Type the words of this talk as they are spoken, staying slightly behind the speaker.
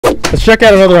Let's check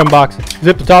out another unboxing.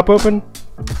 Zip the top open.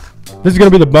 This is going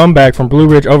to be the bum bag from Blue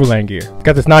Ridge Overland gear. It's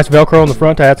got this nice Velcro on the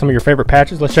front to add some of your favorite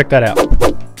patches. Let's check that out.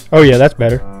 Oh yeah, that's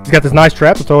better. It's got this nice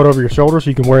strap to throw it over your shoulder so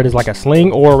you can wear it as like a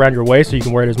sling, or around your waist so you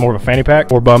can wear it as more of a fanny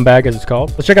pack, or bum bag as it's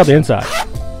called. Let's check out the inside.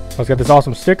 It's got this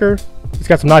awesome sticker. It's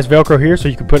got some nice Velcro here so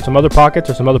you can put some other pockets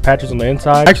or some other patches on the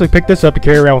inside. I actually picked this up to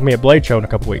carry around with me at Blade Show in a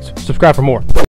couple weeks. Subscribe for more.